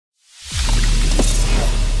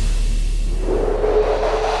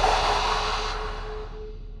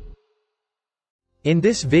In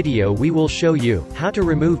this video we will show you how to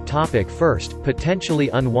remove TopicFirst potentially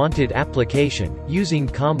unwanted application using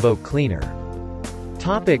Combo Cleaner.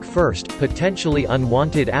 TopicFirst potentially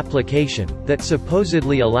unwanted application that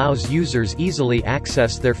supposedly allows users easily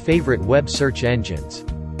access their favorite web search engines.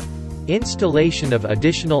 Installation of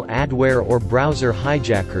additional adware or browser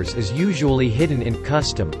hijackers is usually hidden in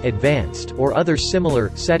custom, advanced, or other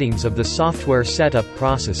similar settings of the software setup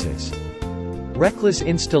processes. Reckless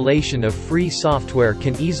installation of free software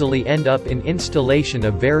can easily end up in installation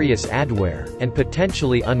of various adware, and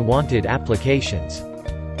potentially unwanted applications.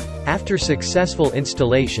 After successful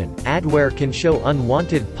installation, adware can show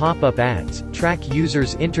unwanted pop-up ads, track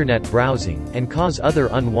users' internet browsing, and cause other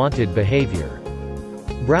unwanted behavior.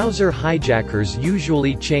 Browser hijackers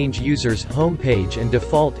usually change users' homepage and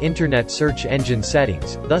default internet search engine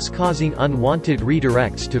settings, thus causing unwanted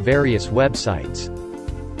redirects to various websites.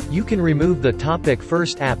 You can remove the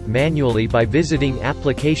TopicFirst app manually by visiting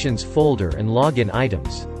Applications folder and login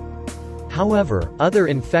items. However, other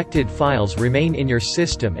infected files remain in your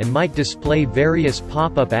system and might display various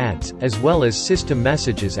pop-up ads, as well as system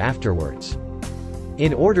messages afterwards.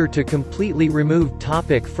 In order to completely remove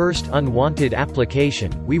TopicFirst unwanted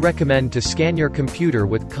application, we recommend to scan your computer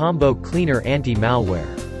with Combo Cleaner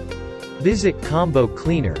anti-malware. Visit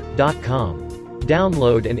combocleaner.com.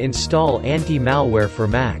 Download and install anti-malware for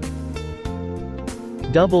Mac.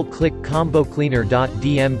 Double-click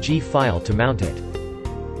combocleaner.dmg file to mount it.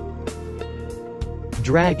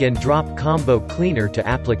 Drag and drop Combo Cleaner to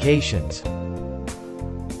Applications.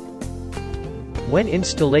 When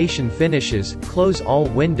installation finishes, close all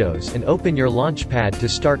windows and open your Launchpad to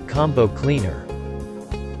start Combo Cleaner.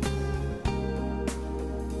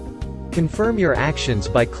 Confirm your actions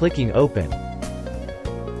by clicking Open.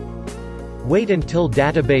 Wait until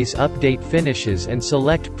database update finishes and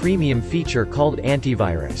select premium feature called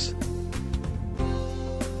Antivirus.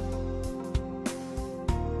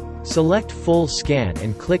 Select Full Scan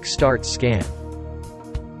and click Start Scan.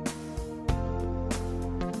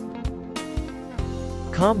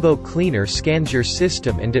 Combo Cleaner scans your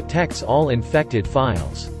system and detects all infected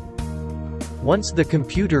files. Once the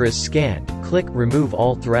computer is scanned, click Remove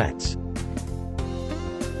All Threats.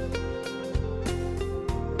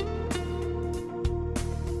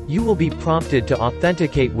 You will be prompted to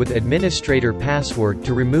authenticate with administrator password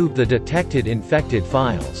to remove the detected infected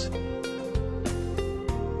files.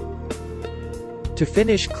 To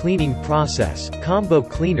finish cleaning process, Combo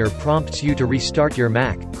Cleaner prompts you to restart your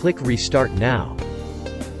Mac. Click Restart Now.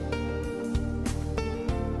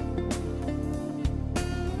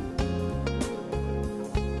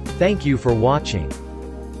 Thank you for watching.